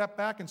able to step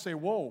back and say,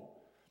 whoa,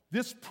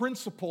 this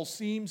principle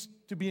seems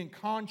to be in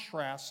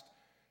contrast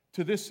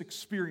to this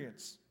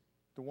experience,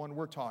 the one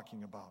we're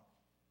talking about.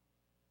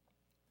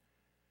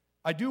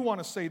 I do want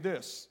to say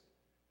this.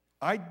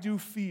 I do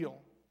feel,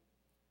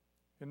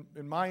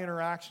 in my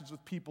interactions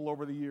with people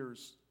over the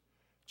years,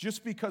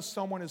 just because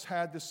someone has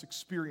had this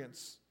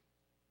experience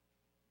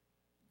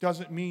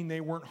doesn't mean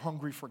they weren't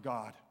hungry for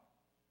God.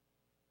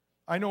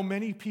 I know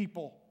many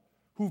people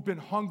who've been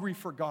hungry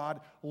for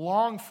God,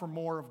 long for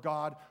more of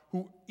God,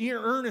 who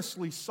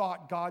earnestly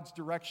sought God's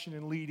direction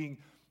and leading,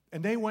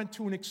 and they went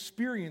to an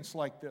experience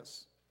like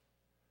this.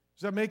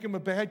 Does that make them a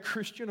bad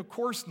Christian? Of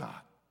course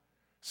not.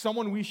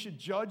 Someone we should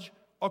judge?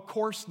 Of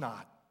course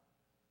not.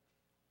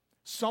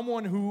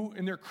 Someone who,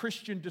 in their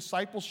Christian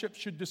discipleship,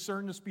 should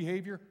discern this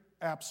behavior?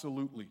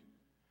 Absolutely.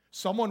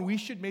 Someone we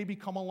should maybe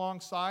come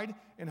alongside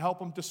and help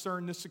them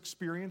discern this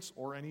experience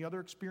or any other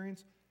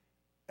experience?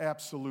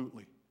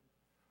 Absolutely.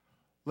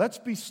 Let's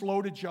be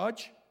slow to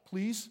judge,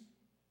 please.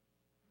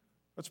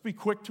 Let's be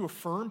quick to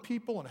affirm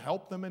people and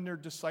help them in their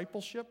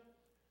discipleship.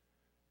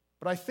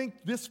 But I think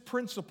this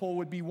principle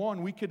would be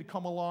one we could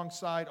come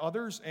alongside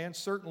others and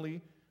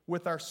certainly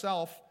with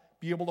ourselves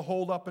be able to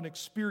hold up an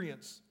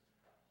experience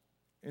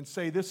and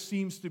say this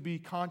seems to be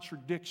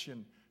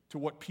contradiction to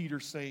what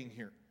Peter's saying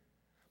here.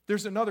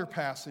 There's another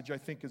passage I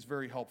think is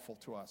very helpful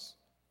to us.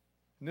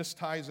 And this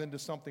ties into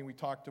something we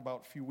talked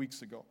about a few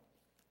weeks ago.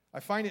 I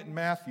find it in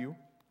Matthew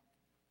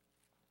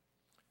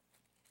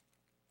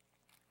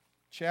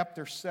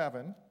chapter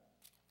 7.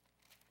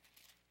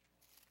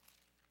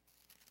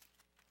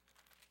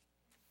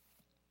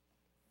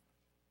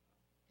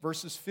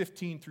 Verses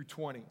 15 through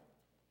 20.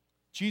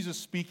 Jesus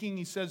speaking,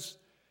 he says,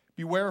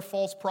 beware of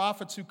false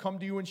prophets who come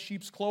to you in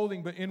sheep's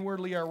clothing, but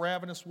inwardly are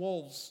ravenous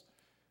wolves.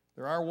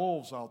 There are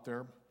wolves out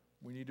there.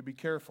 We need to be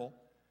careful.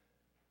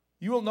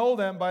 You will know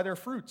them by their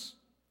fruits.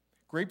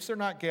 Grapes are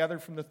not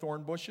gathered from the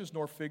thorn bushes,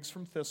 nor figs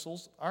from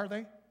thistles, are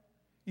they?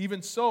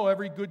 Even so,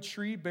 every good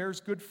tree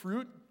bears good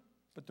fruit,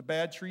 but the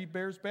bad tree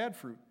bears bad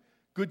fruit.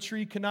 Good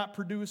tree cannot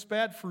produce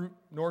bad fruit,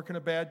 nor can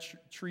a bad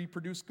tree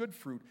produce good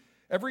fruit.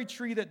 Every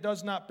tree that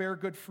does not bear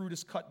good fruit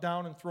is cut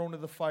down and thrown into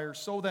the fire.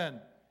 So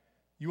then,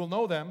 you will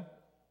know them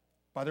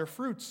by their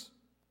fruits.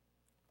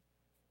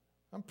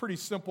 I'm a pretty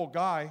simple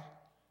guy,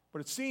 but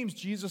it seems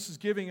Jesus is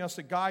giving us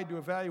a guide to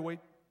evaluate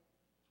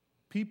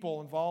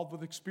people involved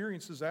with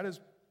experiences. That is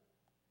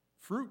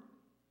fruit.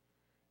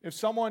 If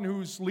someone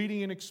who's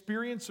leading an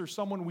experience or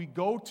someone we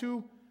go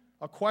to,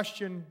 a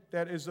question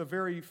that is a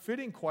very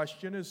fitting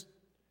question is,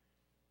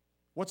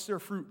 what's their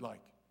fruit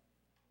like?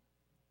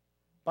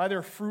 By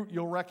their fruit,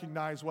 you'll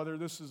recognize whether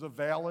this is a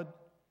valid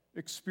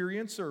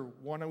experience or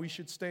one we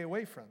should stay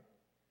away from.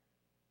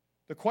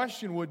 The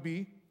question would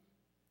be,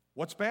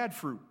 what's bad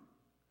fruit?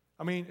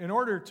 I mean, in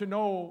order to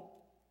know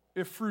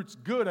if fruit's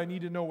good, I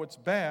need to know what's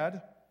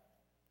bad.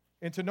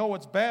 And to know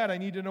what's bad, I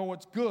need to know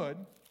what's good.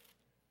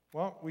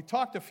 Well, we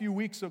talked a few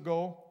weeks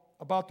ago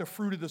about the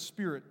fruit of the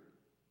Spirit.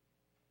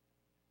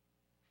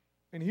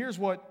 And here's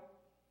what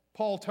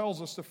Paul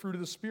tells us the fruit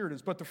of the Spirit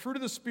is. But the fruit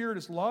of the Spirit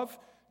is love,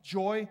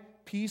 joy,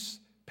 peace,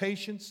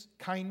 patience,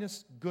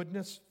 kindness,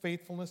 goodness,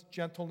 faithfulness,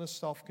 gentleness,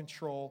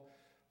 self-control.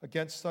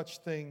 Against such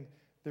thing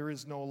there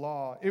is no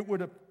law. It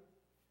would have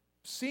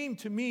seemed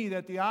to me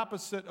that the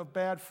opposite of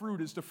bad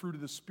fruit is the fruit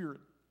of the Spirit.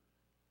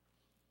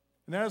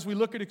 And then as we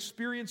look at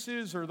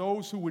experiences or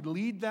those who would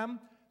lead them,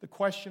 the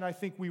question I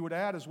think we would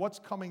add is what's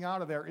coming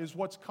out of there? Is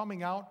what's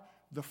coming out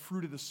the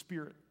fruit of the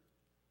Spirit?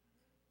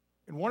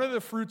 And one of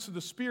the fruits of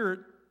the Spirit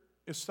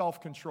is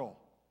self-control.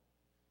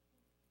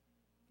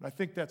 And I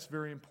think that's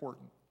very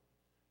important.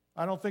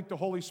 I don't think the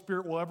Holy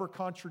Spirit will ever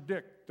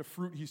contradict the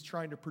fruit He's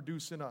trying to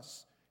produce in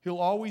us. He'll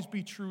always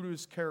be true to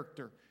His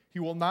character. He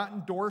will not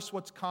endorse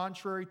what's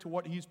contrary to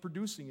what He's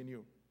producing in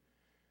you.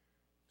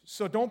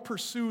 So don't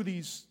pursue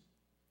these,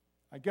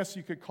 I guess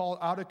you could call it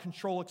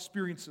out-of-control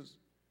experiences.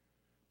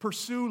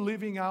 Pursue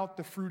living out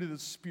the fruit of the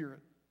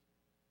Spirit.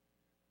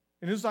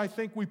 And as I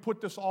think we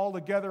put this all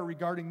together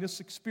regarding this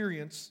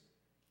experience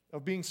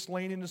of being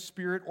slain in the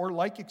Spirit or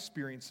like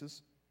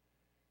experiences,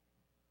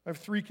 I have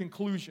three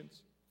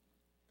conclusions.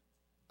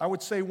 I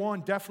would say,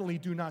 one, definitely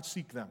do not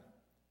seek them.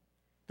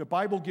 The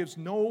Bible gives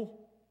no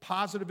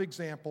positive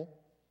example.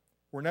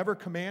 We're never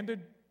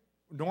commanded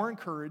nor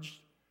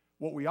encouraged.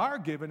 What we are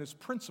given is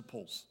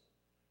principles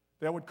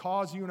that would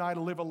cause you and I to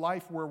live a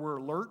life where we're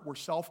alert, we're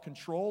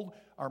self-controlled,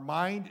 our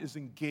mind is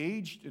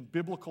engaged in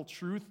biblical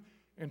truth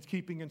and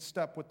keeping in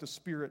step with the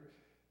Spirit.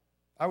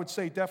 I would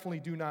say definitely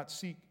do not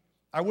seek.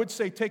 I would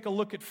say take a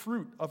look at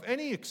fruit of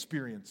any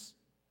experience,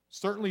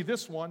 certainly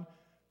this one,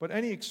 but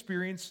any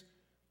experience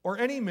or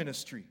any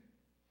ministry.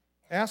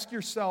 Ask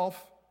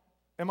yourself,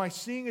 am I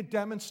seeing a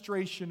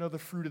demonstration of the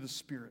fruit of the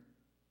Spirit?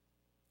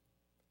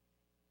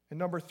 And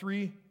number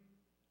three,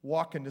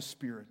 walk in the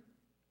Spirit.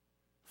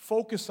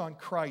 Focus on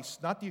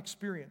Christ, not the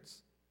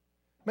experience.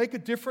 Make a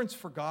difference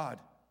for God.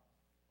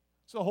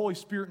 So the Holy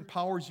Spirit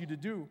empowers you to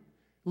do.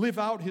 Live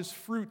out His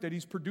fruit that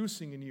He's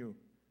producing in you.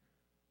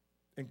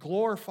 And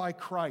glorify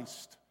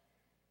Christ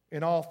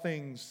in all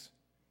things.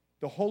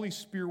 The Holy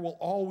Spirit will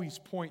always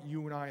point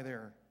you and I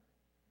there.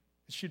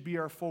 It should be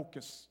our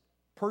focus,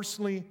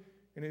 personally,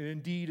 and it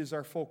indeed is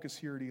our focus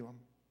here at Elam.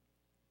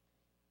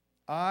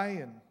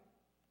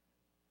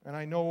 And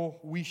I know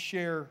we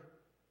share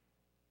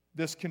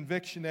this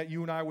conviction that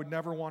you and I would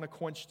never want to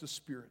quench the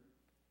Spirit,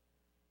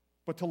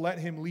 but to let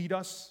Him lead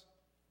us,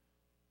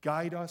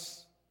 guide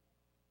us,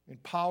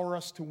 empower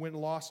us to win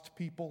lost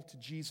people to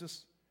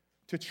Jesus,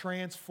 to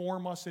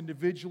transform us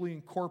individually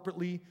and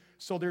corporately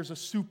so there's a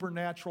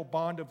supernatural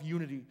bond of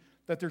unity,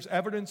 that there's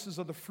evidences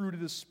of the fruit of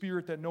the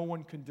Spirit that no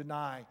one can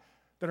deny,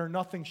 that are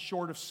nothing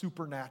short of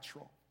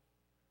supernatural,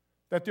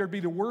 that there'd be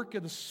the work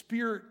of the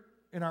Spirit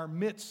in our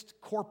midst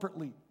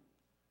corporately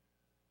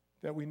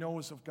that we know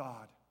is of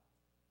God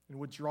and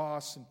would draw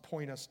us and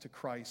point us to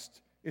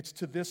Christ. It's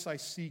to this I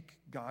seek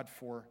God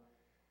for,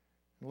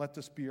 and let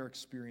this be our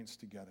experience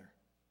together.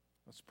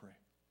 Let's pray.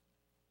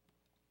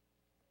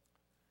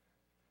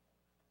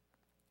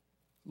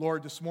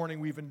 Lord, this morning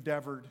we've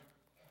endeavored,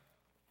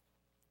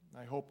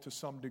 I hope to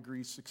some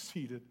degree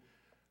succeeded.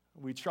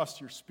 We trust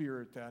your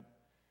Spirit that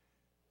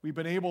we've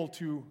been able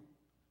to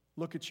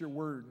look at your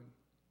word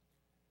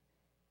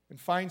and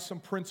find some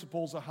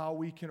principles of how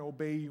we can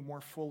obey you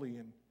more fully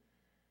and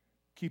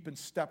keep in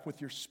step with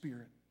your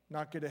Spirit,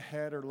 not get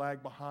ahead or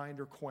lag behind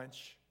or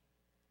quench,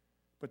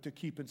 but to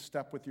keep in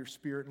step with your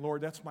Spirit. And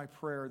Lord, that's my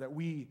prayer, that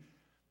we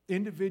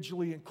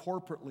individually and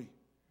corporately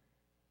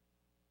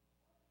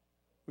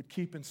would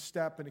keep in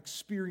step and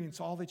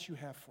experience all that you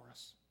have for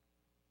us.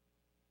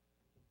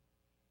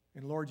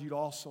 And Lord, you'd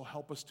also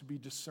help us to be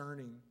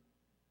discerning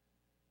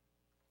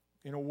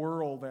in a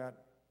world that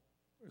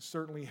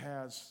certainly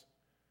has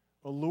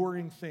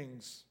alluring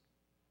things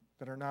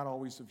that are not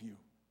always of you.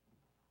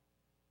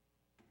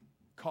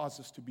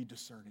 Cause us to be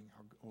discerning,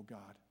 oh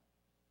God,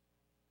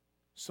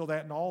 so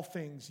that in all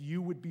things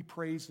you would be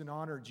praised and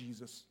honored,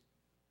 Jesus.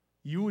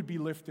 You would be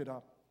lifted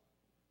up,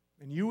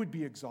 and you would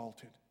be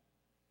exalted,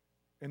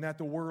 and that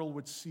the world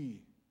would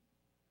see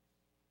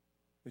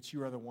that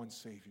you are the one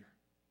Savior.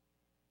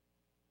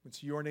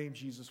 It's your name,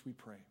 Jesus, we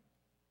pray.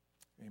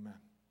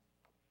 Amen.